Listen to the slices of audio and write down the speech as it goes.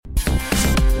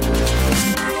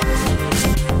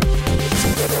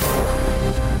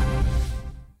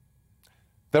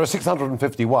There are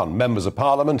 651 members of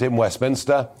Parliament in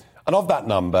Westminster, and of that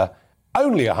number,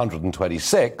 only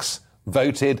 126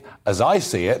 voted, as I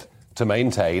see it, to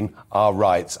maintain our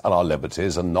rights and our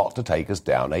liberties and not to take us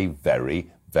down a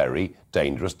very, very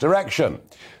dangerous direction.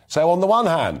 So on the one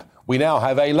hand, we now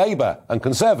have a Labour and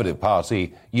Conservative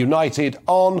Party united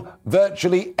on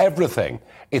virtually everything.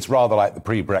 It's rather like the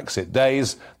pre-Brexit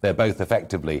days. They're both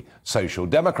effectively social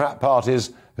democrat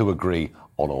parties who agree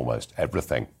on almost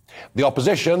everything. The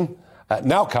opposition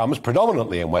now comes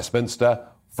predominantly in Westminster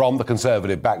from the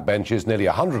Conservative backbenches, nearly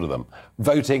 100 of them,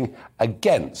 voting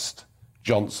against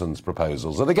Johnson's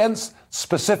proposals and against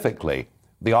specifically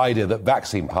the idea that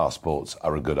vaccine passports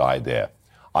are a good idea.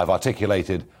 I've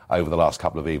articulated over the last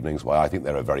couple of evenings why I think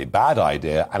they're a very bad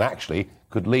idea and actually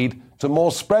could lead to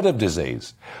more spread of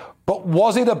disease. But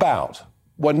was it about,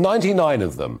 were 99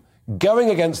 of them going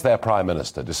against their Prime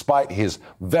Minister, despite his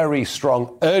very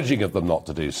strong urging of them not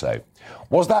to do so,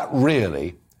 was that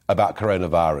really about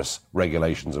coronavirus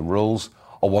regulations and rules,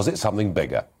 or was it something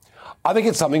bigger? I think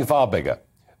it's something far bigger.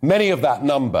 Many of that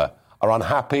number are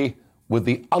unhappy with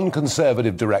the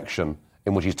unconservative direction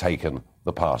in which he's taken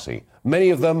the party.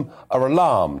 Many of them are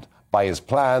alarmed by his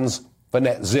plans for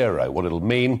net zero, what it'll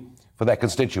mean for their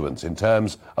constituents in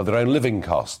terms of their own living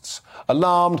costs.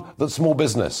 Alarmed that small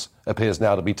business appears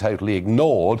now to be totally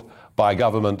ignored by a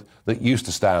government that used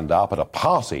to stand up and a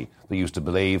party that used to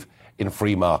believe in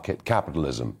free market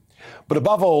capitalism. But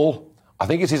above all, I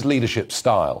think it's his leadership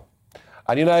style.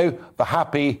 And you know, the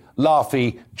happy,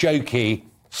 laughy, jokey,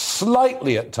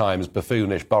 slightly at times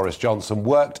buffoonish Boris Johnson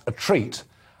worked a treat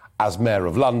as Mayor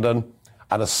of London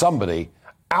and as somebody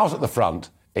out at the front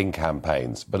in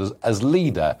campaigns. But as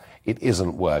leader, it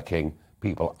isn't working.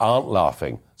 People aren't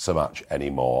laughing so much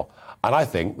anymore. And I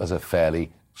think there's a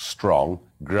fairly strong,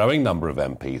 growing number of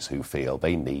MPs who feel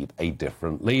they need a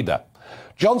different leader.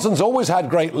 Johnson's always had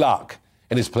great luck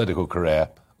in his political career.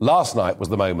 Last night was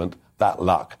the moment that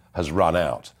luck has run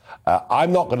out.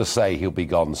 I'm not going to say he'll be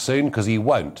gone soon, because he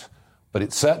won't, but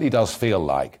it certainly does feel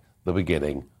like the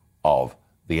beginning of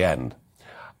the end.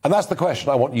 And that's the question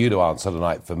I want you to answer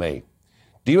tonight for me.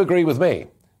 Do you agree with me?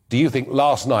 Do you think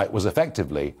last night was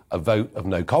effectively a vote of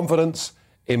no confidence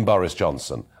in Boris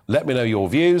Johnson? Let me know your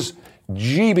views.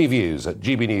 GBviews at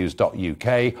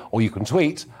gbnews.uk, or you can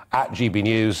tweet at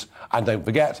gbnews. And don't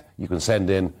forget, you can send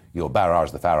in your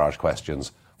Barrage the Farage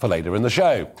questions for later in the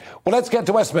show. Well, let's get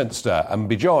to Westminster and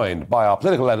be joined by our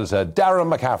political editor,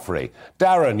 Darren McCaffrey.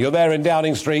 Darren, you're there in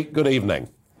Downing Street. Good evening.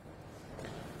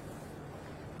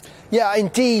 Yeah,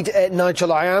 indeed,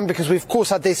 Nigel, I am, because we've, of course,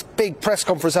 had this big press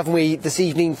conference, haven't we, this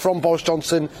evening from Boris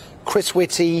Johnson, Chris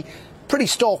Whitty. Pretty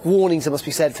stark warnings, it must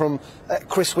be said, from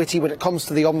Chris Whitty when it comes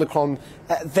to the Omicron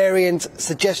variant,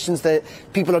 suggestions that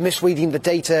people are misreading the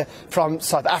data from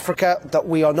South Africa, that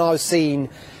we are now seeing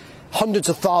hundreds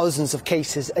of thousands of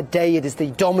cases a day. It is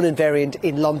the dominant variant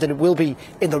in London. It will be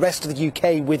in the rest of the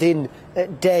UK within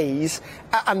days.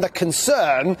 And the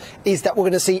concern is that we're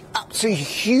going to see absolutely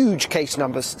huge case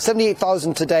numbers,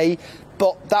 78,000 today,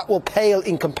 but that will pale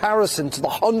in comparison to the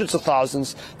hundreds of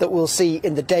thousands that we'll see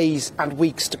in the days and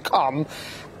weeks to come.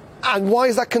 And why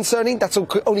is that concerning? That's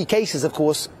only cases, of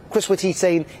course. Chris Whitty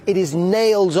saying it is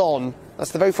nailed on.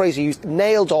 That's the very phrase he used,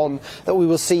 nailed on, that we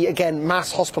will see, again,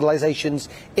 mass hospitalisations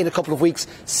in a couple of weeks,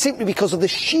 simply because of the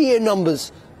sheer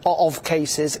numbers of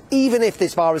cases. Even if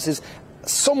this virus is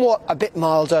somewhat a bit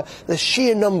milder, the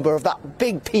sheer number of that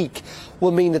big peak will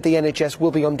mean that the NHS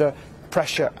will be under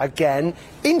pressure again.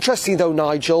 Interesting, though,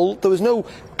 Nigel, there was no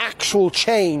actual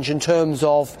change in terms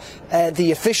of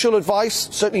the official advice,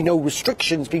 certainly no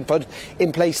restrictions being put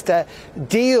in place to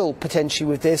deal potentially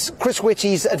with this. Chris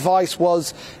Whitty's advice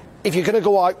was, if you're going to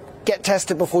go out, get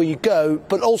tested before you go,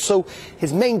 but also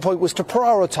his main point was to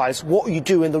prioritise what you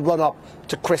do in the run-up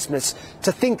to Christmas,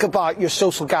 to think about your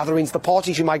social gatherings, the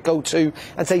parties you might go to,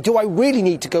 and say, do I really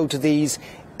need to go to these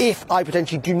if I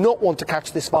potentially do not want to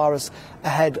catch this virus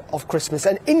ahead of Christmas?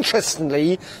 And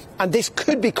interestingly, and this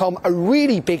could become a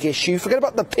really big issue, forget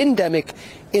about the pandemic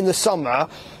in the summer,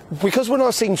 because we're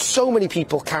now seeing so many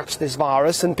people catch this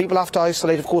virus and people have to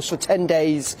isolate, of course, for 10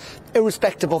 days,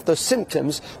 irrespective of their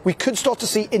symptoms, we could start to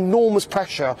see enormous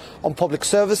pressure on public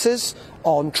services,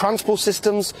 on transport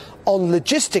systems, on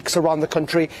logistics around the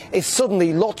country, if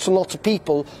suddenly lots and lots of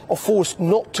people are forced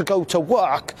not to go to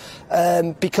work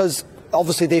because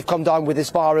obviously they've come down with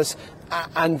this virus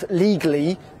and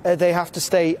legally they have to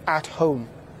stay at home.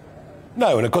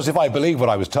 No, and of course, if I believe what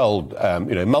I was told,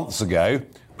 months ago,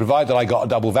 provided I got a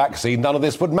double vaccine, none of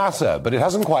this would matter. But it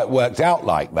hasn't quite worked out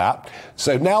like that.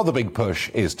 So now the big push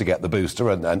is to get the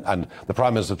booster, and the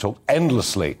Prime Minister talked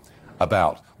endlessly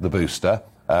about the booster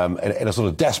in a sort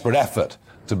of desperate effort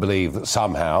to believe that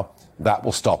somehow that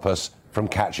will stop us from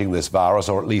catching this virus,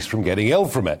 or at least from getting ill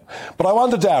from it. But I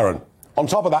wonder, Darren, on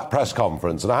top of that press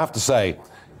conference, and I have to say,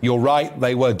 you're right,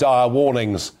 they were dire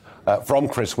warnings from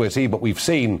Chris Whitty, but we've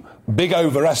seen big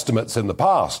overestimates in the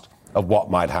past of what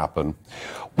might happen.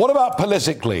 What about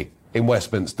politically in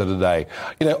Westminster today?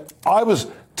 You know, I was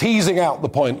teasing out the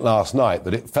point last night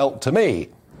that it felt to me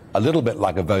a little bit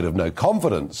like a vote of no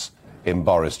confidence in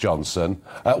Boris Johnson.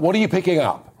 What are you picking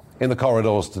up in the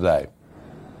corridors today?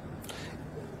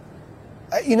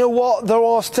 You know what? There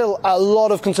are still a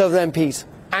lot of Conservative MPs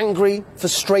angry,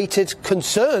 frustrated,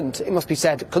 concerned, it must be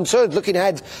said, concerned looking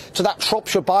ahead to that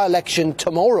Shropshire by-election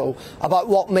tomorrow about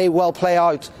what may well play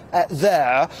out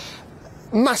there.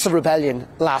 Massive rebellion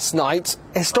last night.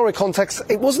 Historic context,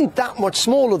 it wasn't that much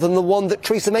smaller than the one that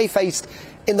Theresa May faced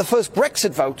in the first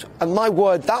Brexit vote, and my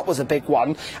word, that was a big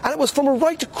one. And it was from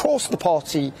right across the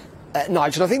party,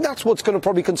 Nigel. I think that's what's going to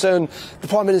probably concern the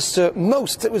Prime Minister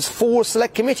most. It was 4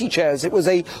 select committee chairs. It was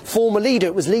a former leader.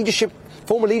 It was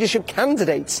former leadership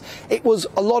candidates. It was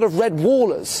a lot of red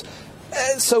wallers.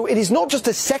 So it is not just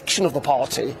a section of the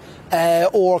party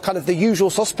or kind of the usual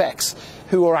suspects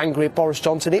who are angry at Boris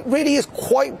Johnson. It really is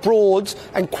quite broad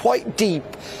and quite deep.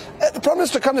 The Prime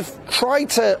Minister kind of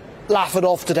tried to laugh it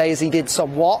off today, as he did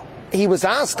somewhat. He was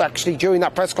asked, actually, during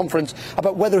that press conference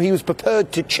about whether he was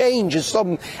prepared to change, as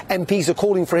some MPs are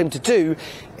calling for him to do.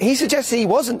 He suggested he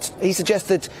wasn't. He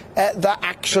suggested that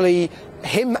actually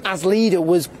him as leader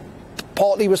was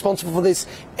partly responsible for this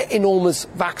enormous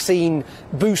vaccine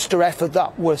booster effort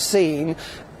that we're seeing.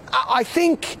 I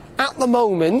think at the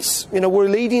moment, you know, we're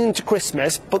leading into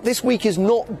Christmas, but this week is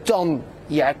not done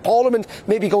yet. Parliament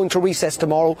may be going to recess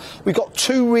tomorrow. We've got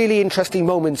 2 really interesting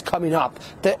moments coming up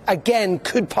that, again,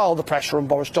 could pile the pressure on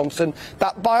Boris Johnson.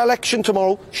 That by-election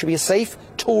tomorrow should be a safe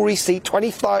Tory seat,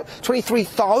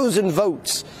 23,000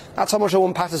 votes. That's how much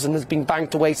Owen Paterson has been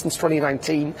banked away since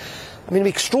 2019. I mean, it'd be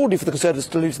extraordinary for the Conservatives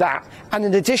to lose that. And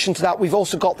in addition to that, we've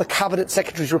also got the Cabinet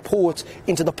Secretary's report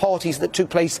into the parties that took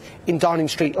place in Downing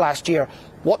Street last year.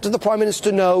 What did the Prime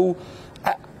Minister know?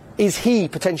 Is he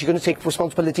potentially going to take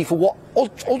responsibility for what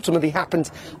ultimately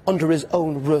happened under his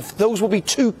own roof? Those will be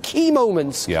 2 key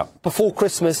moments before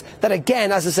Christmas that,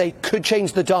 again, as I say, could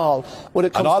change the dial when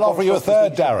it comes to... And I'll offer you a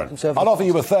third, Darren. I'll offer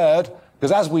you a third,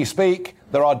 because as we speak,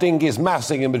 there are dinghies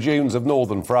massing in the dunes of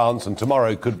northern France, and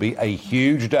tomorrow could be a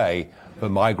huge day for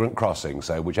migrant crossing.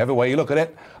 So whichever way you look at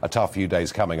it, a tough few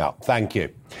days coming up. Thank you.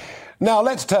 Now,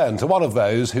 let's turn to one of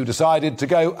those who decided to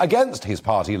go against his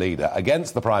party leader,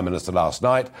 against the Prime Minister last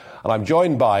night. And I'm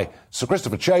joined by Sir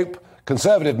Christopher Chope,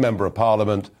 Conservative Member of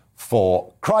Parliament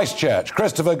for Christchurch.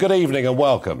 Christopher, good evening and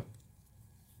welcome.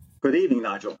 Good evening,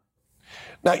 Nigel.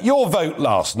 Now, your vote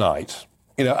last night,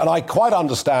 you know, and I quite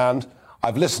understand,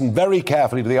 I've listened very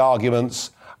carefully to the arguments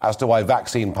as to why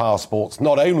vaccine passports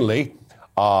not only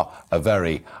are a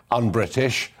very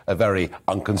un-British, a very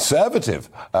unconservative,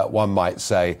 one might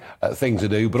say, thing to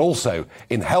do, but also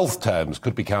in health terms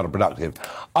could be counterproductive.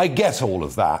 I get all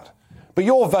of that. But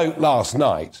your vote last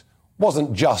night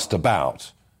wasn't just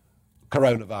about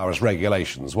coronavirus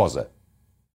regulations, was it?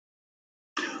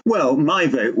 Well, my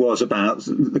vote was about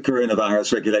the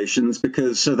coronavirus regulations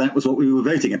because that was what we were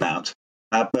voting about.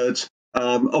 But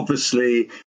obviously,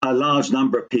 a large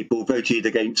number of people voted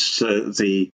against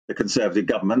the Conservative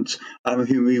government,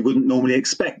 whom we wouldn't normally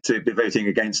expect to be voting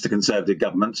against the Conservative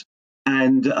government.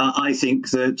 And I think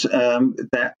that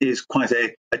that is quite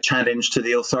a challenge to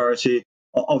the authority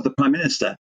of the Prime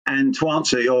Minister. And to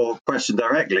answer your question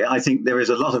directly, I think there is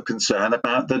a lot of concern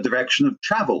about the direction of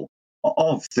travel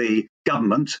of the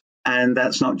government. And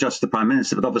that's not just the Prime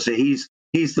Minister, but obviously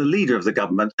he's the leader of the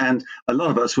government. And a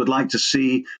lot of us would like to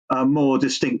see more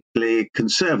distinctly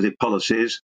Conservative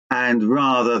policies, and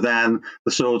rather than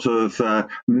the sort of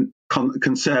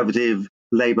Conservative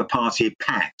Labour Party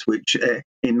pact, which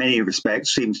in many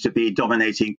respects seems to be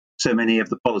dominating so many of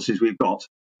the policies we've got.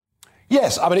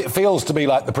 Yes, I mean, it feels to me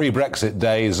like the pre-Brexit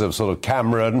days of sort of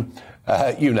Cameron,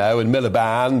 you know, and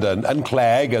Miliband and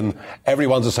Clegg, and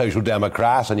everyone's a social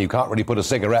democrat, and you can't really put a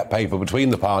cigarette paper between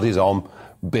the parties on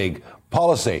big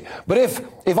policy. But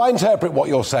if I interpret what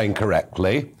you're saying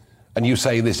correctly, and you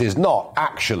say this is not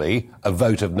actually a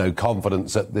vote of no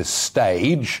confidence at this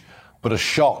stage, but a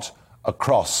shot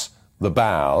across the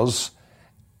bows,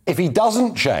 if he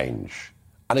doesn't change,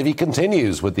 and if he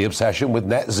continues with the obsession with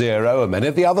net zero and many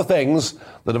of the other things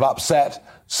that have upset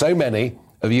so many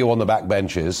of you on the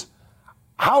backbenches,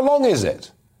 how long is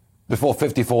it before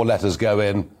 54 letters go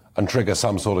in and trigger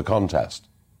some sort of contest?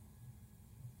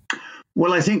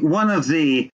 Well, I think one of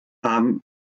the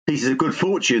pieces of good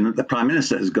fortune that the Prime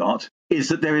Minister has got is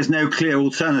that there is no clear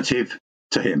alternative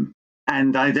to him.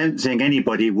 And I don't think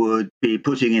anybody would be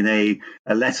putting in a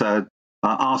letter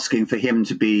asking for him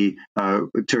to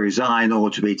resign or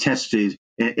to be tested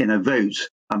in a vote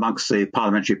amongst the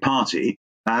parliamentary party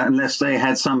unless they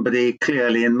had somebody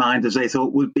clearly in mind as they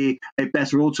thought would be a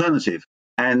better alternative.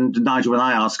 And Nigel, when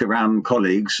I ask around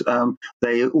colleagues,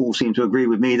 they all seem to agree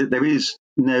with me that there is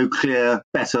no clear,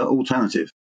 better alternative.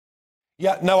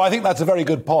 Yeah, no, I think that's a very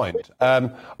good point.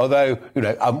 Although,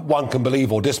 one can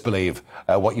believe or disbelieve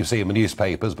what you see in the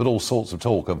newspapers, but all sorts of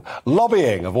talk of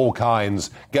lobbying of all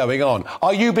kinds going on.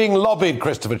 Are you being lobbied,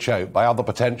 Christopher Chope, by other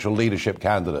potential leadership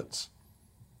candidates?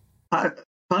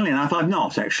 Funnily enough, I'm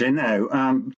not, actually,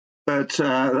 no. But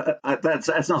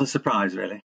that's not a surprise,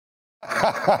 really.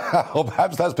 Or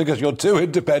perhaps that's because you're too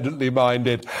independently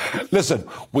minded. Listen,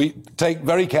 we take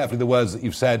very carefully the words that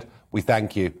you've said. We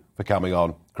thank you for coming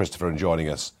on, Christopher, and joining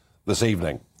us this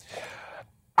evening.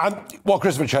 And what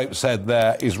Christopher Chope said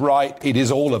there is right. It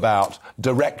is all about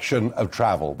direction of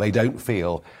travel. They don't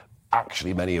feel,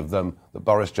 actually, many of them, that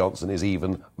Boris Johnson is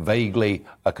even vaguely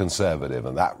a Conservative,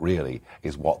 and that really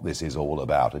is what this is all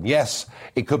about. And yes,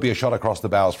 it could be a shot across the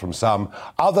bows from some.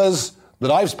 Others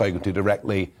that I've spoken to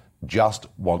directly just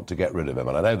want to get rid of him.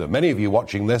 And I know that many of you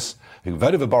watching this who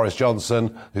voted for Boris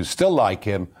Johnson, who still like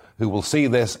him, who will see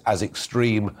this as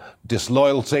extreme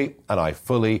disloyalty, and I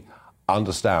fully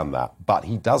understand that. But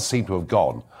he does seem to have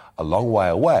gone a long way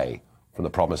away from the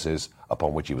promises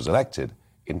upon which he was elected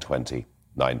in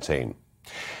 2019.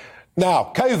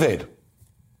 Now, COVID.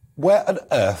 Where on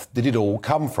earth did it all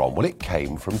come from? Well, it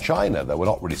came from China, though we're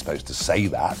not really supposed to say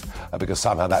that because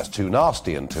somehow that's too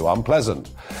nasty and too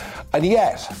unpleasant. And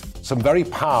yet, some very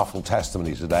powerful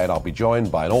testimony today, and I'll be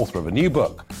joined by an author of a new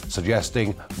book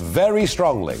suggesting very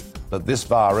strongly that this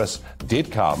virus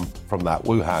did come from that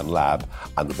Wuhan lab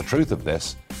and that the truth of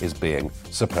this is being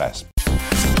suppressed.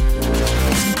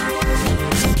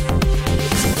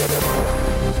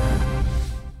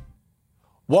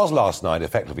 Was last night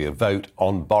effectively a vote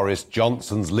on Boris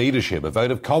Johnson's leadership, a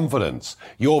vote of confidence?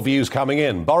 Your views coming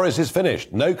in. Boris is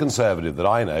finished. No Conservative that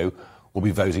I know will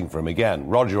be voting for him again.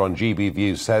 Roger on GB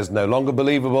Views says no longer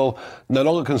believable, no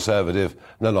longer Conservative,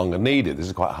 no longer needed. This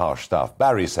is quite harsh stuff.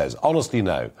 Barry says, honestly,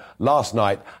 no. Last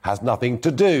night has nothing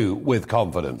to do with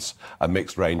confidence. A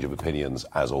mixed range of opinions,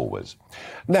 as always.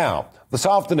 Now, this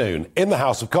afternoon, in the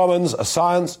House of Commons, a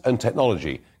Science and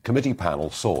Technology Committee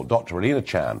panel saw Dr. Alina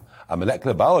Chan, a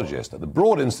molecular biologist at the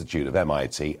Broad Institute of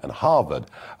MIT and Harvard,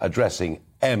 addressing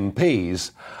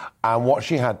MPs and what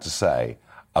she had to say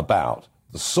about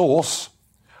the source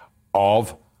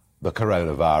of the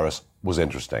coronavirus was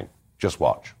interesting. Just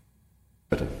watch.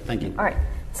 Thank you. All right.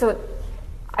 So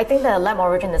I think the lab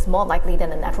origin is more likely than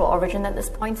the natural origin at this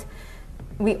point.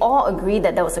 We all agree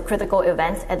that there was a critical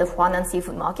event at the Huanan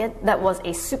seafood market that was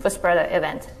a super spreader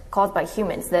event caused by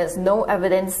humans. There's no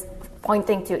evidence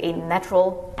pointing to a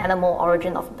natural animal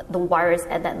origin of the virus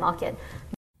at that market.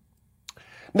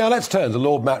 Now let's turn to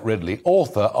Lord Matt Ridley,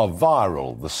 author of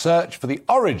Viral, The Search for the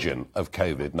Origin of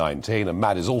COVID-19. And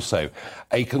Matt is also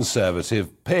a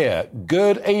Conservative peer.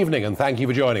 Good evening and thank you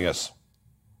for joining us.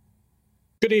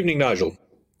 Good evening, Nigel.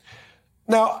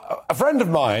 Now, a friend of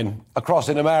mine across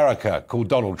in America called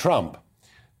Donald Trump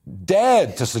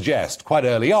dared to suggest quite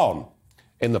early on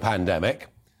in the pandemic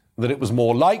that it was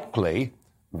more likely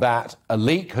that a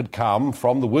leak had come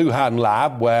from the Wuhan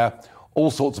lab where all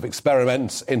sorts of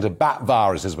experiments into bat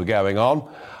viruses were going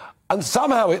on. And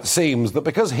somehow it seems that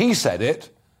because he said it,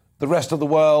 the rest of the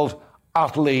world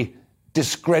utterly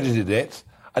discredited it.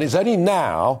 And it's only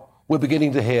now we're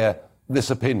beginning to hear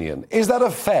this opinion. Is that a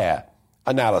fair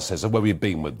analysis of where we've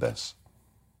been with this?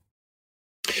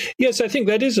 Yes, I think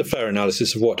that is a fair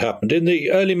analysis of what happened. In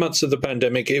the early months of the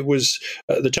pandemic, it was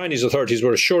the Chinese authorities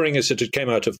were assuring us that it came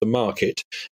out of the market.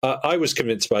 I was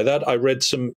convinced by that. I read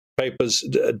some papers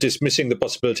dismissing the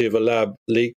possibility of a lab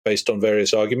leak based on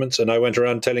various arguments, and I went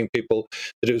around telling people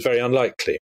that it was very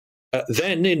unlikely.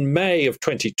 Then in May of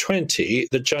 2020,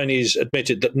 the Chinese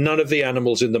admitted that none of the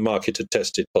animals in the market had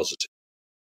tested positive.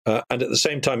 And at the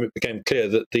same time, it became clear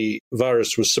that the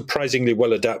virus was surprisingly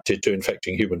well adapted to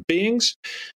infecting human beings.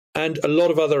 And a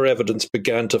lot of other evidence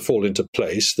began to fall into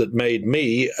place that made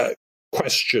me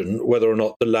question whether or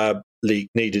not the lab leak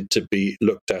needed to be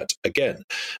looked at again.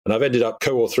 And I've ended up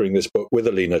co-authoring this book with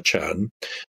Alina Chan.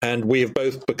 And we have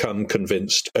both become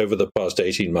convinced over the past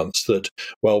 18 months that,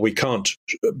 while we can't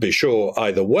be sure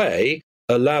either way,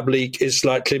 a lab leak is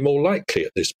slightly more likely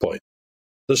at this point.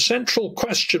 The central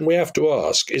question we have to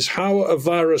ask is how a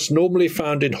virus normally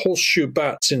found in horseshoe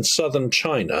bats in southern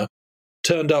China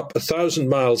turned up 1,000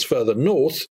 miles further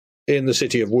north in the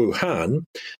city of Wuhan,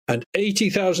 and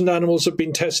 80,000 animals have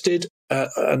been tested,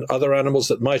 and other animals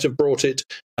that might have brought it,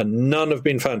 and none have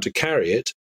been found to carry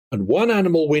it. And one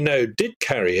animal we know did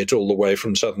carry it all the way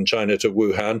from southern China to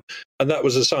Wuhan, and that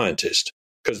was a scientist,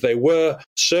 because they were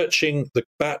searching the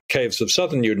bat caves of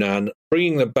southern Yunnan,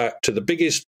 bringing them back to the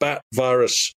biggest bat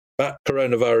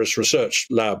coronavirus research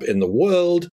lab in the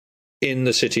world, in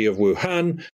the city of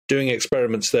Wuhan, doing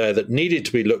experiments there that need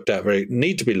to be looked at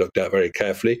very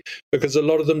carefully, because a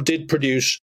lot of them did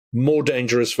produce more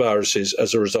dangerous viruses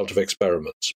as a result of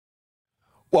experiments.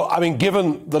 Well, I mean,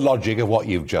 given the logic of what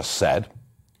you've just said,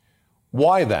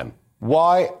 why then?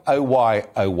 Why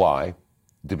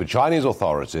did the Chinese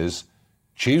authorities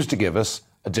choose to give us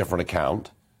a different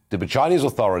account? Did the Chinese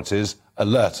authorities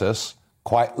alert us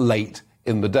quite late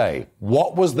in the day?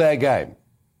 What was their game?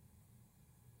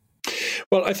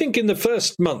 Well, I think in the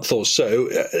first month or so,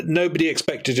 nobody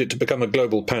expected it to become a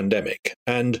global pandemic.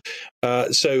 And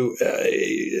so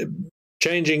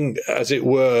changing, as it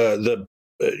were,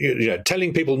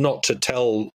 telling people not to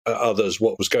tell others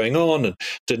what was going on and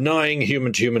denying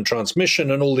human-to-human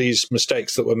transmission and all these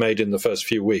mistakes that were made in the first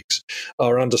few weeks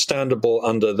are understandable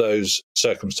under those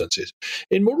circumstances.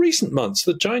 In more recent months,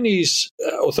 the Chinese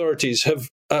authorities have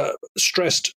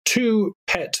stressed two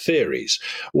pet theories.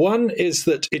 One is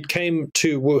that it came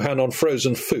to Wuhan on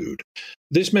frozen food.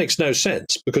 This makes no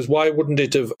sense, because why wouldn't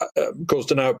it have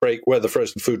caused an outbreak where the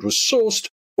frozen food was sourced,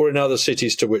 or in other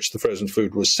cities to which the frozen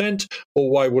food was sent,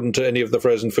 or why wouldn't any of the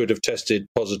frozen food have tested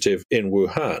positive in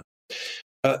Wuhan?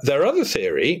 Their other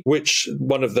theory, which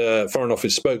one of the Foreign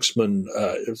Office spokesmen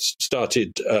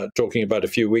started talking about a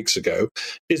few weeks ago,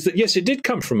 is that, yes, it did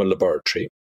come from a laboratory.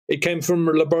 It came from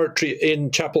a laboratory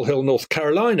in Chapel Hill, North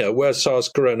Carolina, where SARS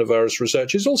coronavirus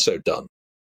research is also done.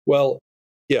 Well,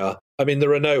 yeah, I mean,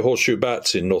 there are no horseshoe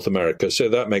bats in North America, so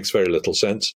that makes very little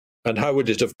sense. And how would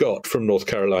it have got from North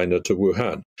Carolina to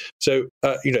Wuhan? So,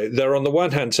 they're on the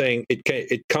one hand saying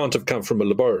it can't have come from a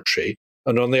laboratory,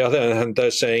 and on the other hand,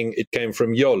 they're saying it came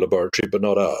from your laboratory, but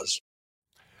not ours.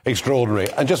 Extraordinary.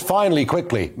 And just finally,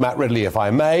 quickly, Matt Ridley, if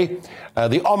I may,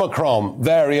 the Omicron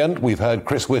variant, we've heard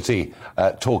Chris Whitty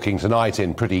talking tonight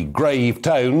in pretty grave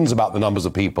tones about the numbers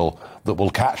of people that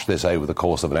will catch this over the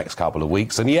course of the next couple of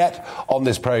weeks. And yet, on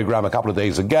this programme a couple of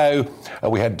days ago,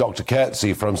 we had Dr.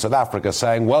 Coetzee from South Africa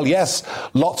saying, well, yes,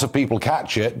 lots of people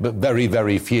catch it, but very,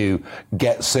 very few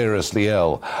get seriously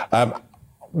ill.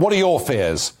 What are your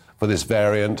fears for this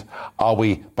variant? Are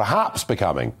we perhaps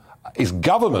becoming... Is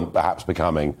government perhaps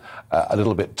becoming a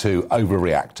little bit too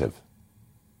overreactive?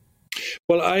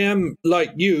 Well, I am,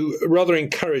 like you, rather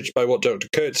encouraged by what Dr.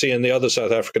 Coetzee and the other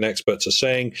South African experts are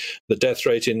saying. The death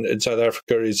rate in South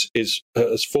Africa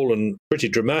has fallen pretty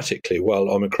dramatically while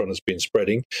Omicron has been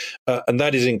spreading, and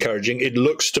that is encouraging. It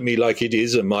looks to me like it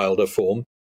is a milder form,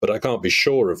 but I can't be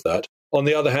sure of that. On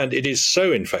the other hand, it is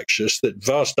so infectious that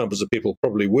vast numbers of people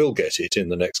probably will get it in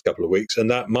the next couple of weeks, and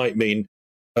that might mean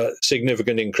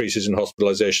significant increases in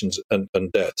hospitalizations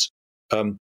and deaths.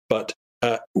 But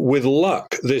with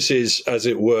luck, this is, as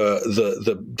it were,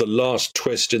 the last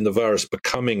twist in the virus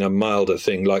becoming a milder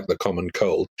thing like the common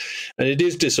cold. And it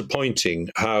is disappointing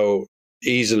how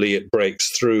easily it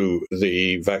breaks through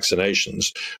the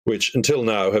vaccinations, which until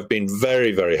now have been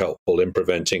very, very helpful in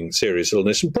preventing serious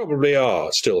illness and probably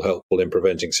are still helpful in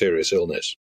preventing serious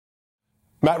illness.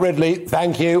 Matt Ridley,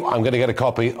 thank you. I'm going to get a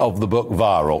copy of the book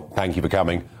Viral. Thank you for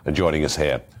coming and joining us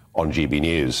here on GB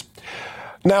News.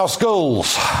 Now,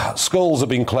 schools have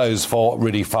been closed for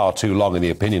really far too long, in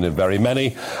the opinion of very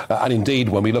many. And indeed,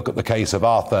 when we look at the case of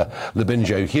Arthur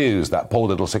Labinjo Hughes, that poor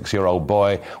little 6-year-old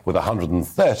boy with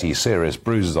 130 serious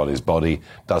bruises on his body,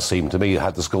 does seem to me,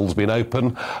 had the schools been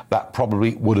open, that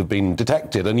probably would have been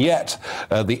detected. And yet,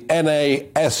 the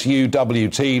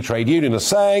NASUWT trade union are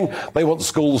saying they want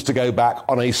schools to go back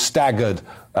on a staggered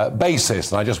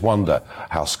basis. And I just wonder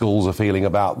how schools are feeling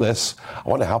about this. I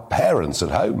wonder how parents at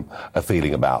home are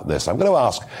feeling about this. I'm going to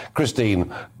ask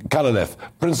Christine Cunliffe,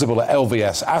 principal at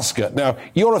LVS Ascot. Now,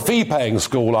 you're a fee-paying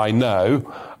school, I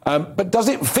know, but does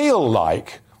it feel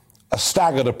like a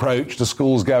staggered approach to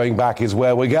schools going back is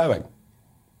where we're going?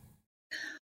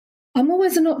 I'm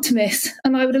always an optimist,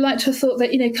 and I would have liked to have thought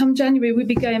that, come January, we'd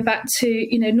be going back to,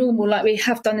 normal like we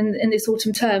have done in this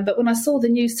autumn term. But when I saw the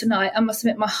news tonight, I must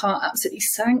admit my heart absolutely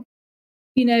sank.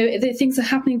 Things are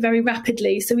happening very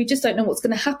rapidly, so we just don't know what's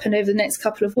going to happen over the next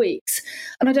couple of weeks.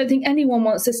 And I don't think anyone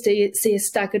wants to see a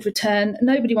staggered return.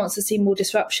 Nobody wants to see more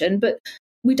disruption, but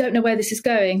we don't know where this is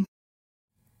going.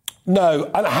 No.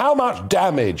 And how much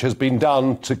damage has been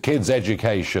done to kids'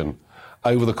 education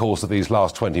over the course of these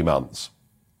last 20 months?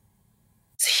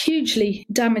 It's hugely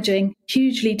damaging,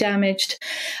 hugely damaged.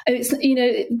 It's,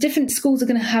 different schools are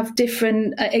going to have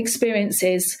different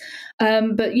experiences.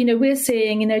 But, we're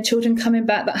seeing, children coming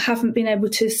back that haven't been able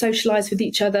to socialise with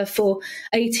each other for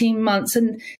 18 months,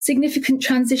 and significant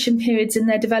transition periods in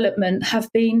their development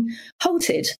have been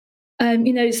halted.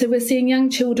 So we're seeing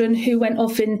young children who went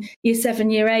off in year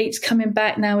 7, year 8, coming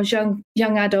back now as young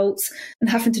adults and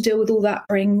having to deal with all that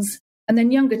brings. And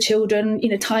then younger children,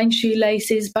 tying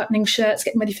shoelaces, buttoning shirts,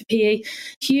 getting ready for PE,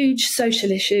 huge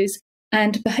social issues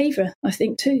and behaviour, I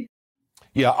think, too.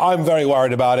 Yeah, I'm very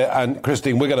worried about it. And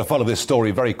Christine, we're going to follow this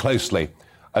story very closely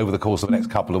over the course of the next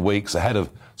couple of weeks ahead of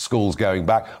schools going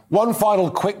back. One final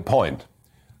quick point.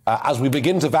 As we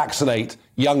begin to vaccinate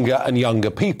younger and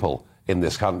younger people in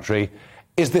this country,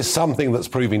 is this something that's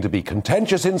proving to be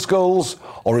contentious in schools,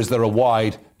 or is there a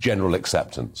wide general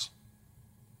acceptance?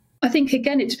 I think,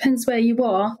 again, it depends where you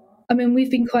are. I mean, we've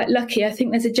been quite lucky. I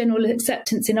think there's a general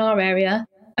acceptance in our area,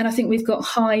 and I think we've got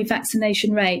high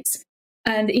vaccination rates.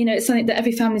 And, it's something that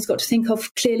every family's got to think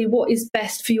of clearly, what is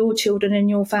best for your children and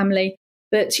your family.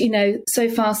 But, so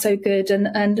far, so good.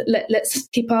 And let's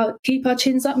keep our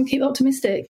chins up and keep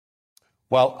optimistic.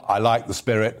 Well, I like the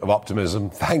spirit of optimism.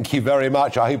 Thank you very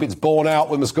much. I hope it's borne out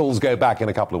when the schools go back in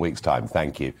a couple of weeks' time.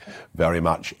 Thank you very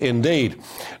much indeed.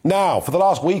 Now, for the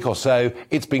last week or so,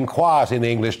 it's been quiet in the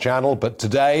English Channel, but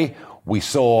today we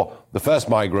saw the first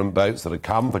migrant boats that had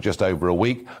come for just over a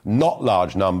week. Not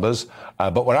large numbers,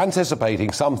 but we're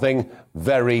anticipating something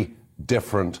very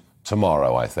different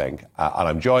tomorrow, I think. And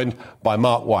I'm joined by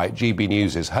Mark White, GB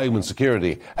News' Home and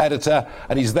Security Editor,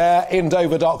 and he's there in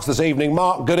Dover Docks this evening.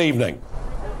 Mark, good evening.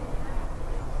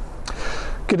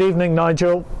 Good evening,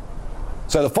 Nigel.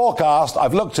 So the forecast,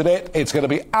 I've looked at it, it's going to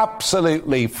be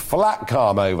absolutely flat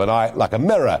calm overnight, like a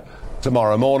mirror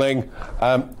tomorrow morning.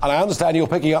 And I understand you're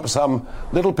picking up some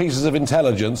little pieces of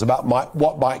intelligence about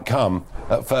what might come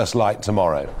at first light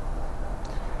tomorrow.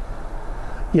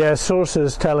 Yeah,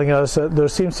 sources telling us that there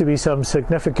seems to be some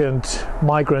significant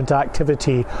migrant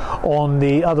activity on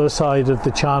the other side of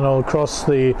the channel, across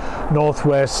the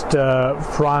northwest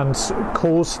France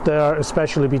coast there,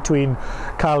 especially between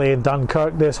Calais and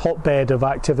Dunkirk. This hotbed of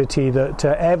activity that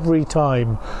every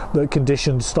time that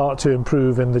conditions start to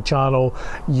improve in the channel,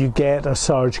 you get a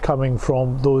surge coming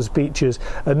from those beaches.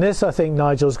 And this, I think,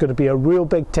 Nigel, is going to be a real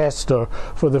big tester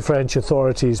for the French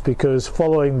authorities, because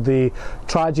following the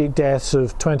tragic deaths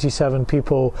of 27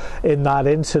 people in that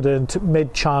incident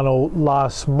mid-channel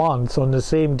last month, on the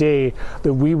same day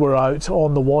that we were out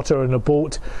on the water in a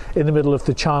boat in the middle of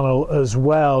the channel as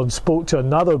well, and spoke to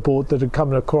another boat that had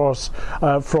come across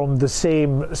from the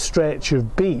same stretch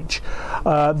of beach.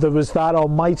 There was that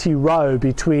almighty row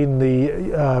between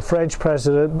the French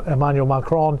President Emmanuel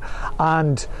Macron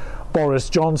and Boris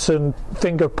Johnson,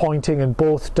 finger pointing in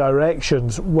both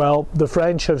directions. Well, the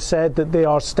French have said that they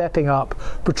are stepping up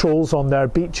patrols on their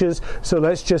beaches, so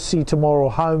let's just see tomorrow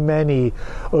how many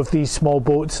of these small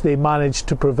boats they managed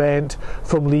to prevent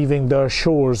from leaving their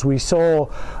shores. We saw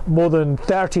more than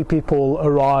 30 people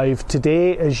arrive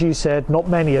today, as you said, not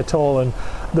many at all, and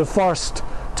the first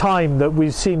time that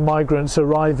we've seen migrants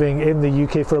arriving in the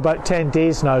UK for about 10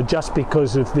 days now, just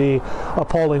because of the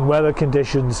appalling weather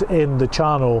conditions in the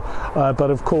channel.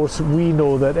 But of course we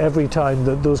know that every time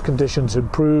that those conditions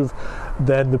improve,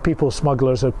 then the people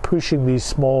smugglers are pushing these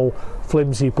small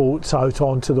flimsy boats out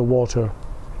onto the water.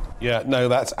 Yeah, no,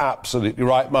 that's absolutely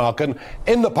right, Mark. And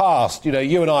in the past,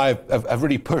 you and I have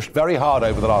really pushed very hard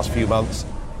over the last few months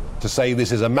to say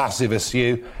this is a massive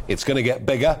issue, it's going to get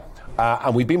bigger,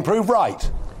 and we've been proved right.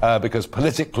 Because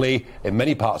politically, in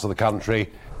many parts of the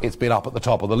country, it's been up at the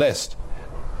top of the list.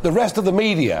 The rest of the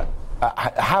media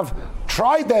have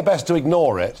tried their best to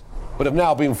ignore it, but have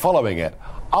now been following it.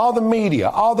 Are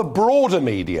the broader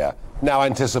media, now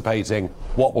anticipating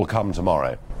what will come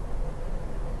tomorrow?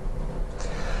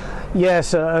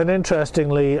 Yes, and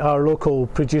interestingly, our local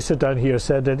producer down here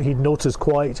said that he'd noticed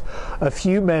quite a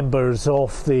few members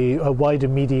of the wider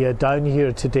media down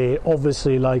here today,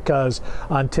 obviously like us,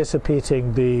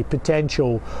 anticipating the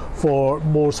potential for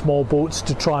more small boats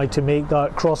to try to make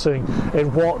that crossing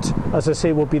in what, as I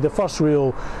say, will be the first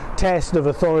real test of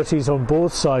authorities on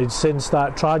both sides since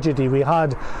that tragedy. We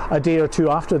had a day or two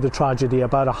after the tragedy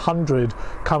about 100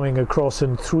 coming across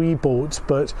in 3 boats,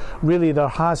 but really there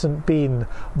hasn't been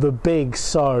the big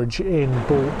surge in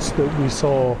boats that we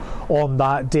saw on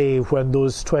that day when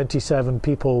those 27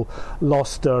 people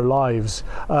lost their lives.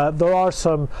 There are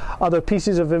some other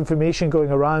pieces of information going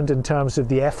around in terms of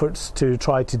the efforts to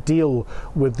try to deal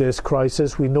with this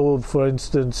crisis. We know, for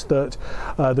instance, that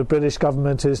the British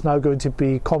government is now going to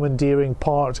be commandeering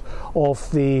part of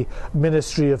the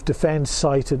Ministry of Defence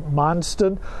site at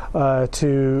Manston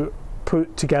to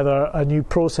put together a new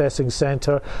processing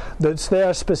centre that's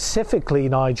there specifically,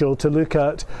 Nigel, to look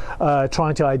at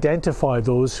trying to identify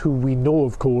those who we know,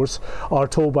 of course, are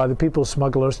told by the people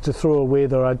smugglers to throw away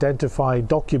their identifying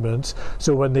documents.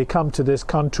 So when they come to this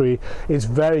country, it's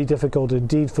very difficult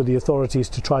indeed for the authorities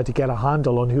to try to get a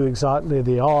handle on who exactly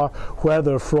they are, where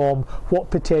they're from, what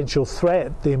potential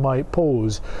threat they might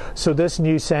pose. So this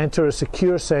new centre, a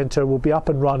secure centre, will be up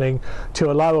and running to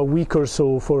allow a week or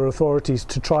so for authorities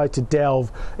to try to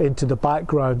delve into the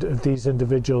background of these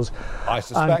individuals. I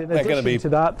suspect they're going to be... to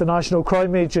that, the National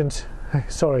Crime Agent...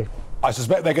 Sorry. I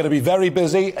suspect they're going to be very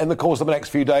busy in the course of the next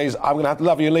few days. I'm going to have to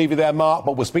love you and leave you there, Mark,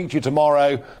 but we'll speak to you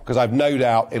tomorrow because I've no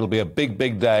doubt it'll be a big,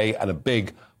 big day and a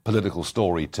big political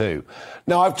story too.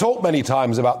 Now, I've talked many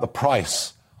times about the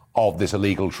price of this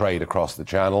illegal trade across the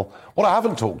Channel. What I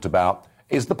haven't talked about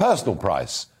is the personal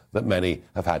price that many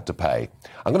have had to pay.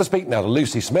 I'm going to speak now to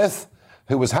Lucy Smith,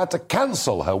 who has had to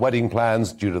cancel her wedding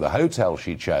plans due to the hotel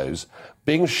she chose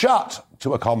being shut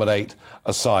to accommodate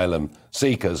asylum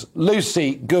seekers.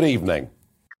 Lucy, good evening.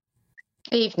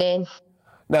 Evening.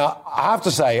 Now, I have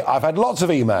to say, I've had lots of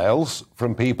emails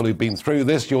from people who've been through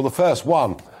this. You're the first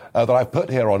one that I've put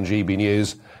here on GB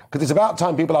News, because it's about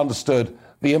time people understood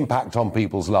the impact on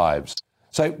people's lives.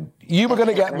 So you were going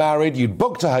to get married, you'd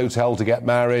booked a hotel to get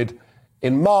married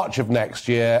in March of next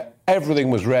year, everything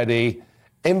was ready,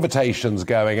 invitations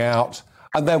going out,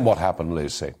 and then what happened,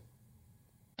 Lucy?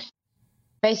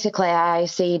 Basically, I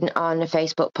seen on a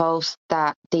Facebook post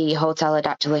that the hotel had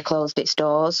actually closed its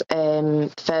doors.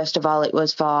 First of all, it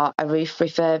was for a roof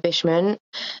refurbishment.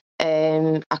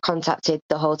 I contacted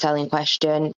the hotel in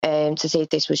question to see if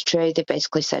this was true. They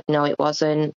basically said no, it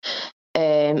wasn't.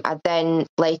 I then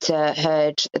later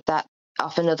heard that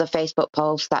off another Facebook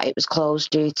post that it was closed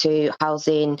due to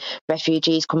housing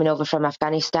refugees coming over from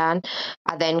Afghanistan.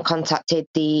 I then contacted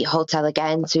the hotel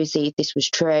again to see if this was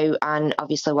true and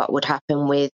obviously what would happen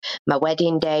with my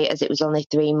wedding day, as it was only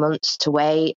 3 months to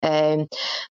wait. And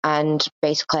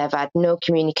basically I've had no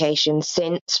communication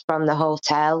since from the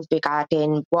hotel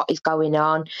regarding what is going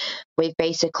on.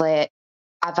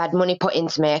 I've had money put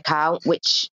into my account,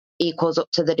 which equals up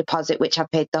to the deposit which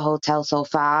I've paid the hotel so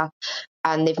far,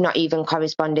 and they've not even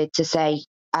corresponded to say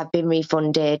I've been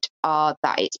refunded or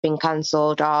that it's been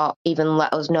cancelled or even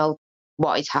let us know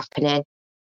what is happening.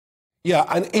 Yeah,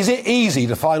 and is it easy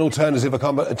to find to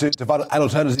find an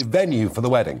alternative venue for the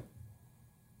wedding?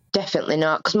 Definitely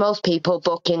not, because most people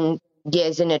book in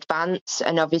years in advance,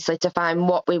 and obviously to find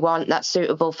what we want that's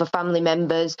suitable for family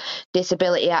members,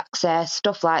 disability access,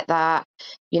 stuff like that,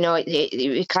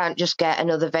 we can't just get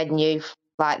another venue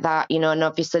like that, and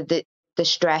obviously the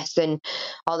stress and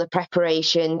all the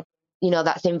preparation,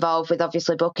 that's involved with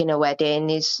obviously booking a wedding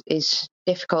is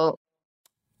difficult.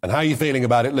 And how are you feeling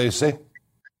about it, Lucy?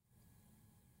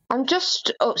 I'm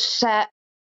just upset,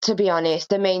 to be honest.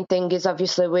 The main thing is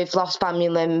obviously we've lost family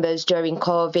members during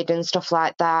COVID and stuff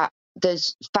like that.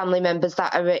 There's family members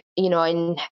that are,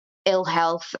 in ill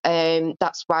health.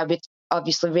 That's why we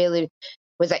obviously really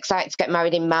was excited to get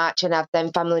married in March and have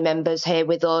them family members here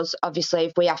with us. Obviously,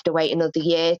 if we have to wait another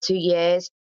year, 2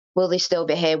 years, will they still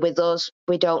be here with us?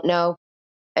 We don't know.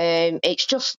 It's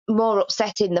just more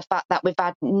upsetting the fact that we've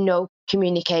had no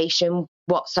communication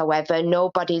whatsoever.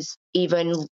 Nobody's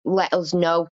even let us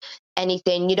know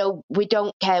anything. We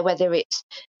don't care whether it's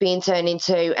being turned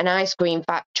into an ice cream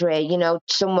factory.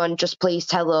 Someone just please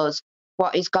tell us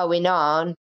what is going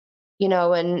on,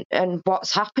 and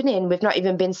what's happening. We've not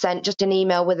even been sent just an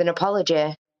email with an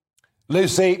apology.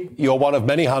 Lucy, you're one of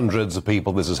many hundreds of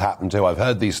people this has happened to. I've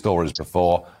heard these stories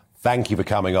before. Thank you for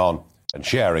coming on and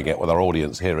sharing it with our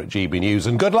audience here at GB News.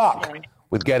 And good luck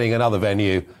with getting another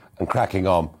venue and cracking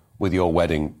on with your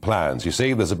wedding plans. You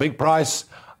see, there's a big price.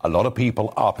 A lot of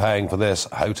people are paying for this.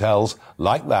 Hotels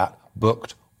like that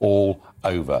booked all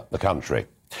over the country.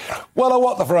 Well, a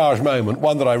What the Farage moment,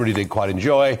 one that I really did quite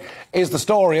enjoy, is the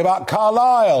story about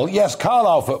Carlisle. Yes,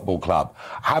 Carlisle Football Club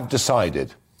have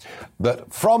decided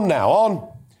that from now on,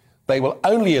 they will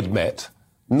only admit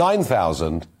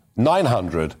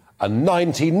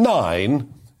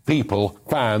 9,999 people,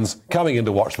 fans, coming in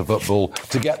to watch the football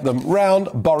to get them round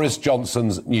Boris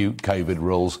Johnson's new COVID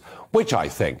rules, which I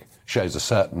think shows a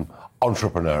certain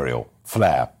entrepreneurial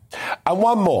flair. And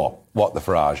one more, What the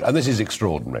Farage, and this is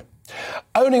extraordinary.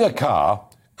 Owning a car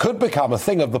could become a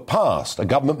thing of the past, a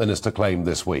government minister claimed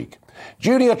this week.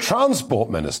 Junior Transport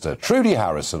Minister Trudy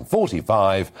Harrison,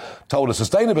 45, told a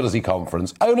sustainability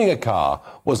conference owning a car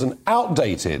was an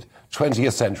outdated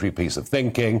 20th century piece of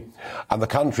thinking, and the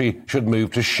country should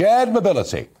move to shared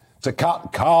mobility to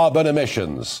cut carbon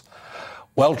emissions.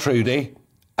 Well, Trudy,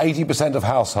 80% of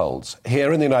households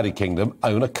here in the United Kingdom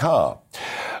own a car.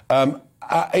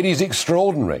 It is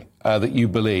extraordinary that you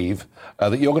believe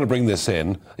that you're going to bring this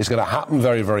in. It's going to happen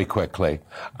very, very quickly.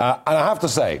 And I have to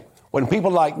say, when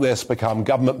people like this become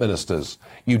government ministers,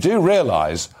 you do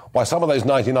realise why some of those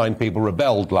 99 people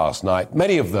rebelled last night.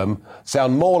 Many of them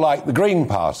sound more like the Green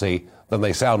Party than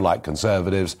they sound like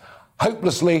Conservatives.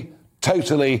 Hopelessly,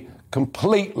 totally,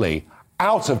 completely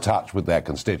out of touch with their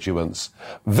constituents,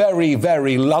 very,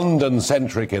 very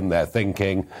London-centric in their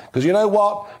thinking. Because you know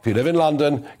what? If you live in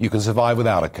London, you can survive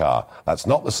without a car. That's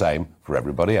not the same for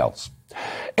everybody else.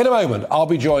 In a moment, I'll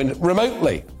be joined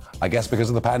remotely, I guess because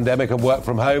of the pandemic and work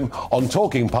from home, on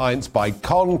Talking Pints by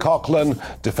Con Coughlin,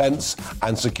 defence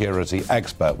and security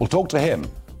expert. We'll talk to him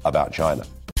about China.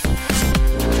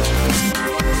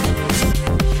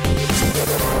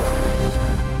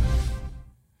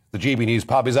 The GB News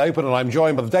pub is open and I'm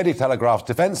joined by the Daily Telegraph's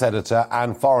defence editor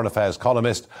and foreign affairs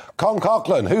columnist, Con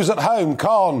Coughlin, who's at home.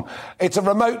 Con, it's a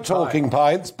remote Talking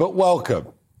Pints, but welcome.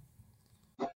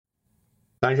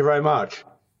 Thank you very much.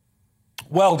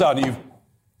 Well done. You've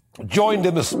joined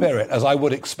in the spirit, as I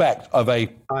would expect, of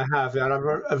a... I have, and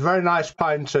a very nice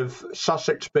pint of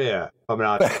Sussex beer. I'm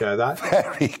allowed to share that.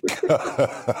 Very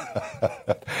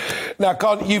good. Now,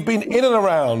 Con, you've been in and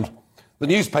around the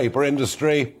newspaper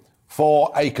industry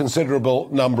for a considerable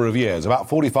number of years, about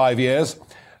 45 years,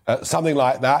 something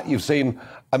like that. You've seen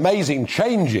amazing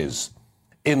changes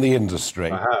in the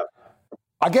industry. I have.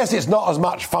 I guess it's not as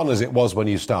much fun as it was when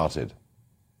you started.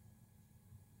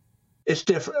 It's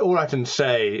different. All I can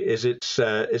say is it's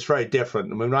very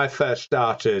different. I mean, when I first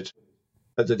started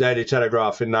at the Daily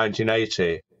Telegraph in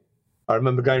 1980, I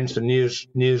remember going to the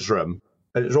newsroom,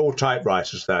 and it was all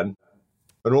typewriters then,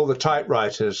 and all the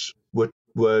typewriters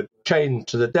were chained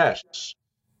to the desks.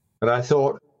 And I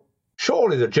thought,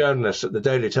 surely the journalists at the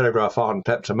Daily Telegraph aren't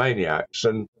kleptomaniacs.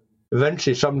 And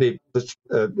eventually somebody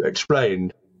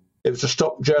explained it was to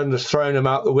stop journalists throwing them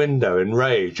out the window in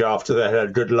rage after they had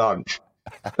a good lunch.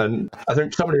 And I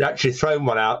think somebody had actually thrown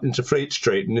one out into Fleet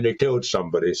Street and nearly killed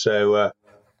somebody. So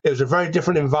it was a very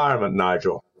different environment,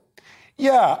 Nigel.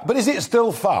 Yeah, but is it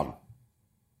still fun?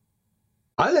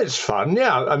 I think it's fun,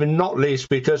 yeah. I mean, not least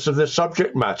because of the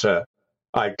subject matter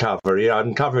I cover. You know,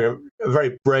 I'm covering a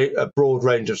very broad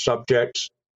range of subjects: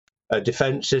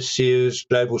 defence issues,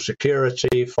 global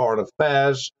security, foreign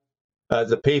affairs.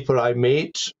 The people I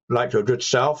meet, like your good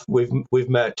self, we've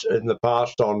met in the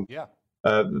past on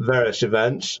various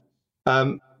events.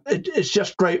 It's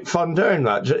just great fun doing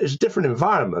that. It's a different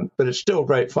environment, but it's still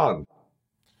great fun.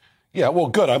 Yeah, well,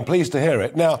 good. I'm pleased to hear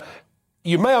it. Now,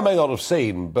 you may or may not have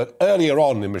seen, but earlier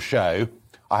on in the show,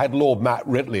 I had Lord Matt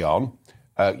Ridley on.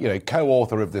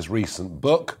 Co-author of this recent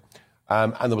book,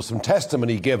 and there was some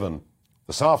testimony given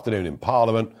this afternoon in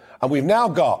Parliament, and we've now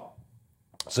got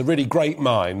some really great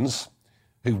minds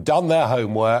who've done their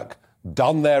homework,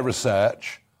 done their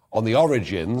research on the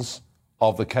origins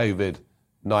of the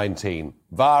COVID-19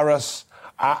 virus,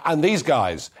 and these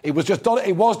guys, it was just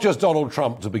Donald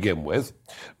Trump to begin with,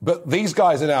 but these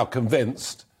guys are now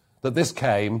convinced that this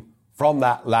came from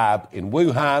that lab in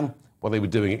Wuhan where they were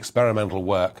doing experimental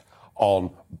work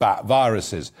on bat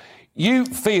viruses. You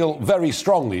feel very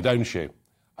strongly, don't you,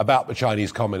 about the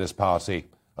Chinese Communist Party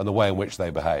and the way in which they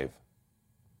behave?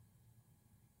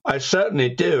 I certainly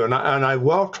do, and I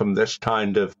welcome this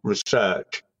kind of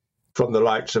research from the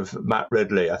likes of Matt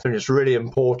Ridley. I think it's really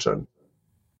important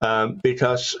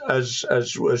because, as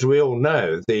we all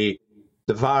know, the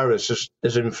virus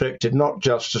is inflicted not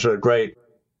just as a great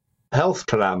health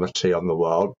calamity on the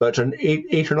world, but an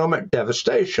economic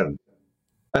devastation.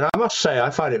 And I must say, I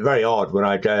find it very odd when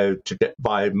I go to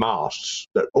buy masks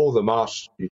that all the masks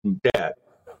you can get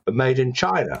are made in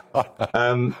China.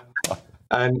 And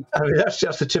I mean, that's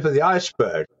just the tip of the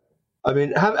iceberg. I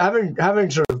mean,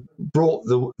 having sort of brought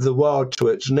the world to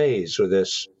its knees with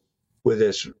this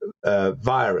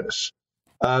virus,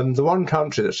 the one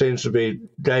country that seems to be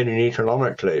gaining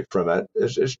economically from it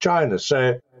is China.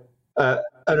 So, and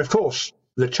of course,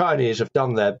 the Chinese have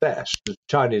done their best. The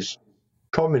Chinese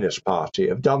Communist Party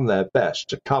have done their best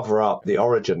to cover up the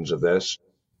origins of this,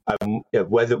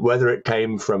 whether it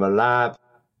came from a lab,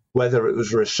 whether it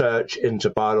was research into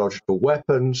biological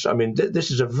weapons. I mean,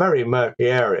 this is a very murky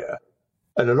area,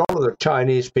 and a lot of the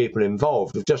Chinese people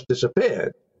involved have just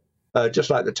disappeared, just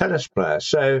like the tennis player.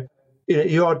 So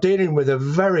you are dealing with a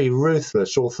very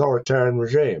ruthless authoritarian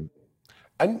regime.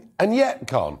 And yet,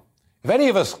 Con, if any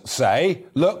of us say,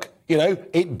 look,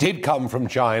 it did come from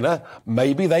China,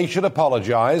 maybe they should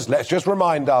apologise, let's just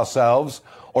remind ourselves,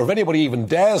 or if anybody even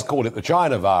dares call it the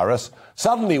China virus,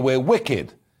 suddenly we're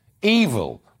wicked,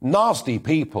 evil, nasty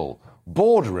people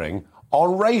bordering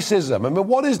on racism. I mean,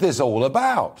 what is this all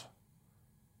about?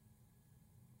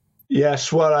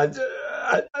 Yes, well,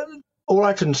 all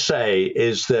I can say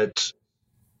is that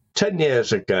 10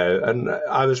 years ago, and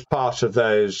I was part of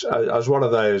those, I was one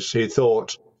of those who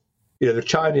thought, the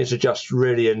Chinese are just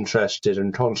really interested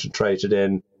and concentrated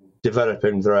in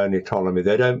developing their own economy.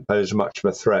 They don't pose much of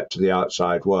a threat to the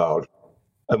outside world.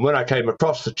 And when I came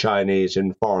across the Chinese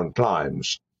in foreign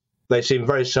climes, they seemed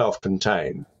very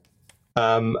self-contained.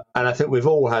 And I think we've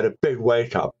all had a big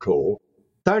wake-up call,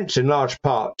 thanks in large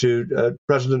part to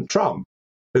President Trump,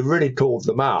 who really called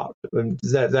them out. And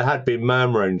there had been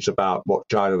murmurings about what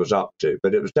China was up to,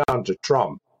 but it was down to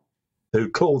Trump who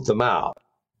called them out.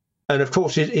 And of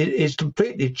course, it's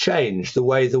completely changed the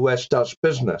way the West does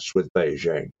business with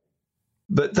Beijing.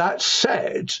 But that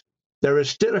said, there is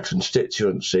still a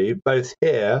constituency, both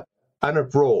here and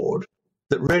abroad,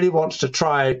 that really wants to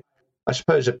try, I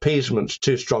suppose appeasement's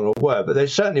too strong a word, but they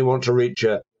certainly want to reach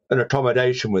an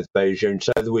accommodation with Beijing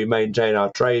so that we maintain our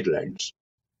trade links.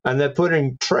 And they're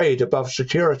putting trade above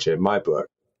security, in my book.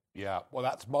 Yeah, well,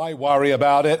 that's my worry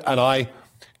about it, and I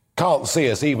can't see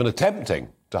us even attempting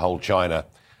to hold China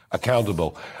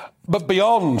accountable. But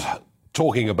beyond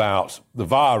talking about the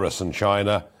virus and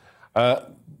China,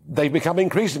 they've become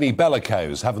increasingly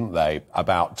bellicose, haven't they,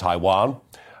 about Taiwan?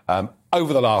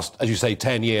 Over the last, as you say,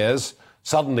 10 years,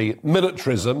 suddenly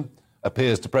militarism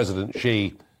appears to President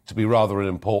Xi to be rather an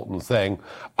important thing.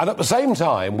 And at the same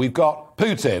time, we've got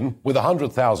Putin with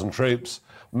 100,000 troops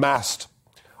massed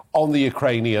on the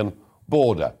Ukrainian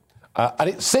border. And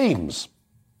it seems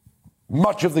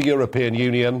much of the European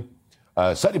Union,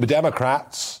 certainly the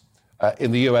Democrats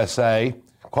in the USA,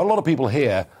 quite a lot of people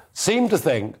here seem to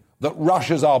think that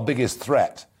Russia's our biggest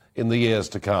threat in the years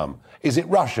to come. Is it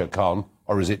Russia, Con,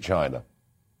 or is it China?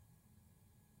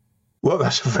 Well,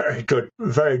 that's a very good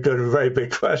and very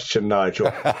big question, Nigel.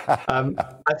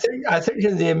 I think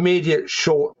in the immediate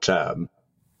short term,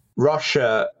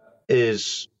 Russia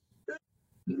needs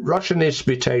to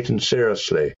be taken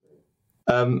seriously.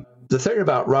 The thing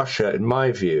about Russia, in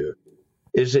my view,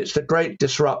 is it's the great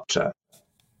disruptor.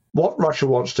 What Russia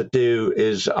wants to do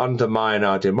is undermine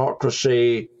our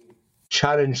democracy,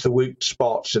 challenge the weak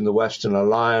spots in the Western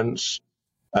alliance,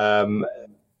 in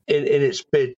its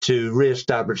bid to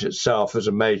re-establish itself as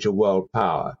a major world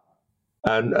power.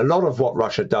 And a lot of what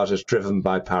Russia does is driven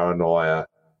by paranoia,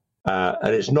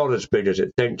 and it's not as big as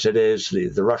it thinks it is.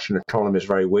 The Russian economy is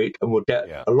very weak and will get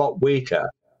a lot weaker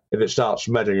if it starts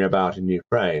meddling about in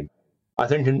Ukraine. I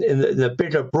think in the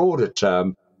bigger, broader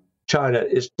term, China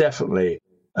is definitely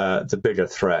the bigger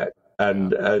threat.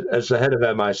 And as the head of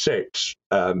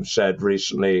MI6 said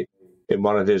recently in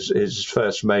one of his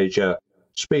first major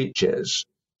speeches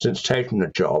since taking the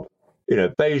job,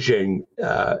 Beijing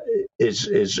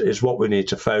is what we need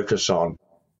to focus on.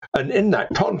 And in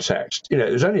that context,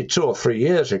 it was only 2 or 3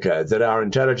 years ago that our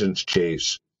intelligence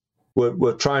chiefs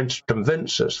were trying to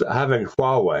convince us that having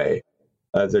Huawei,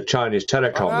 the Chinese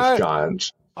telecoms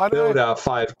giant, build our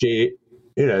 5G,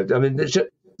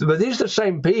 but these are the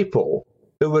same people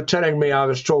who were telling me I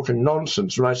was talking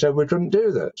nonsense when I said we couldn't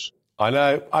do this. I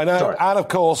know. Sorry. And of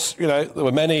course, there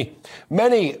were many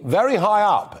very high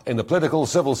up in the political,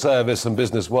 civil service and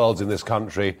business worlds in this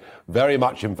country, very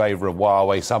much in favour of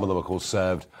Huawei. Some of them, of course,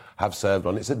 have served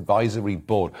on its advisory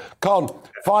board. Con,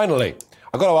 finally,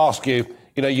 I've got to ask you,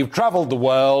 you've travelled the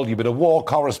world, you've been a war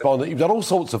correspondent, you've done all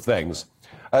sorts of things.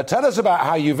 Tell us about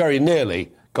how you very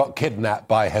nearly got kidnapped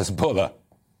by Hezbollah.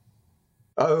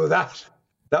 Oh, that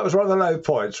was one of the low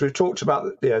points. We've talked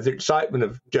about the excitement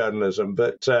of journalism,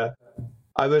 but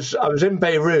I was in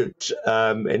Beirut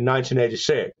in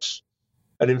 1986,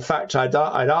 and in fact I'd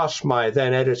asked my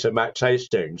then editor Max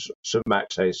Hastings, so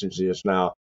Max Hastings is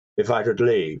now, if I could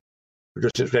leave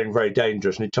because it was getting very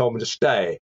dangerous, and he told me to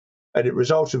stay, and it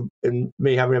resulted in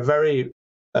me having a very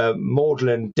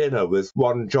maudlin dinner with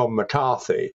one John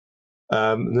McCarthy.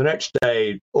 The next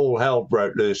day, all hell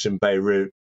broke loose in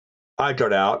Beirut. I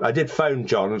got out. I did phone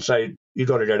John and say, "You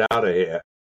got to get out of here."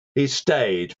 He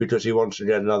stayed because he wanted to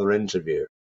get another interview.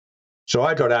 So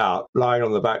I got out, lying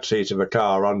on the back seat of a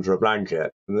car under a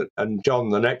blanket, and John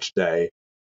the next day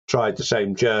tried the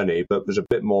same journey but was a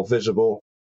bit more visible.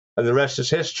 And the rest is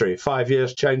history. 5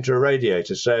 years chained to a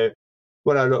radiator. So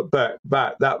when I look back,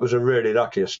 that was a really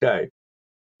lucky escape.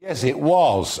 Yes, it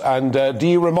was. And do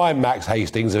you remind Max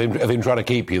Hastings of him trying to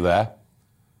keep you there?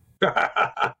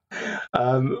 Well,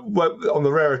 on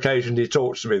the rare occasion he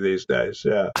talks to me these days,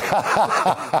 yeah.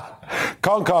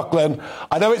 Con Coughlin,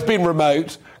 I know it's been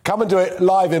remote. Come and do it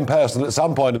live in person at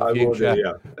some point in the future. Will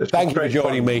do, yeah. Thank you for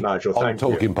joining me, Nigel. on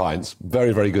Talking Pints.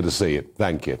 Very, very good to see you.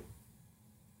 Thank you.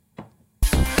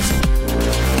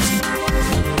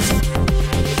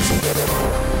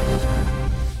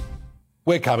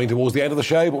 We're coming towards the end of the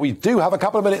show, but we do have a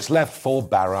couple of minutes left for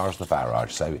Barrage the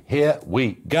Farage. So here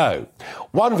we go.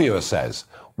 One viewer says,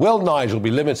 will Nigel be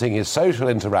limiting his social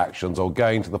interactions or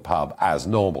going to the pub as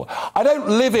normal? I don't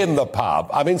live in the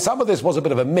pub. I mean, some of this was a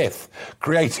bit of a myth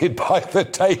created by the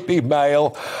Daily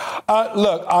Mail.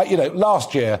 Look,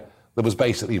 last year there was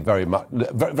basically very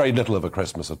little of a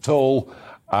Christmas at all.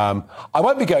 I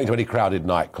won't be going to any crowded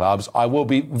nightclubs. I will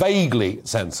be vaguely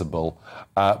sensible,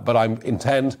 but I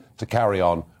intend to carry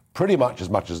on pretty much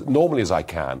as normally as I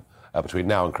can between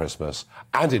now and Christmas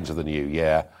and into the new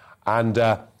year. And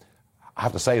I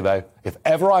have to say, though, if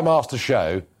ever I'm asked to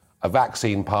show a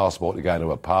vaccine passport to go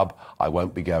into a pub, I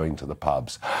won't be going to the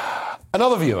pubs.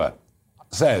 Another viewer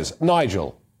says,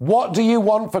 Nigel, what do you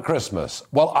want for Christmas?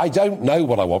 Well, I don't know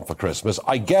what I want for Christmas.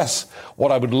 I guess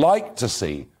what I would like to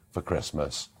see for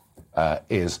Christmas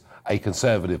is a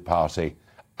Conservative Party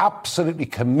absolutely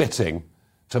committing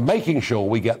to making sure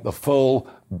we get the full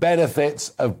benefits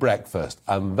of breakfast.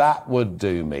 And that would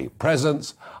do me.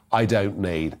 Presents, I don't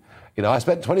need. You know, I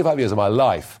spent 25 years of my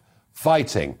life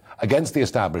fighting against the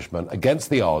establishment, against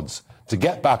the odds, to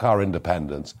get back our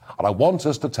independence. And I want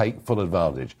us to take full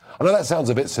advantage. I know that sounds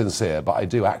a bit sincere, but I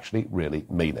do actually really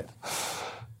mean it.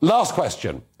 Last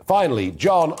question. Finally,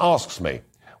 John asks me,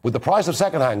 with the price of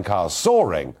second-hand cars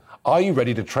soaring, are you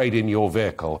ready to trade in your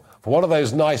vehicle for one of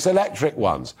those nice electric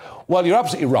ones? Well, you're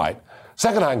absolutely right.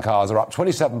 Second-hand cars are up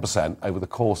 27% over the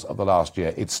course of the last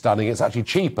year. It's stunning. It's actually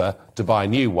cheaper to buy a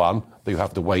new one, but you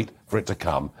have to wait for it to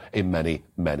come in many,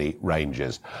 many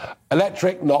ranges.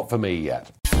 Electric, not for me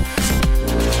yet.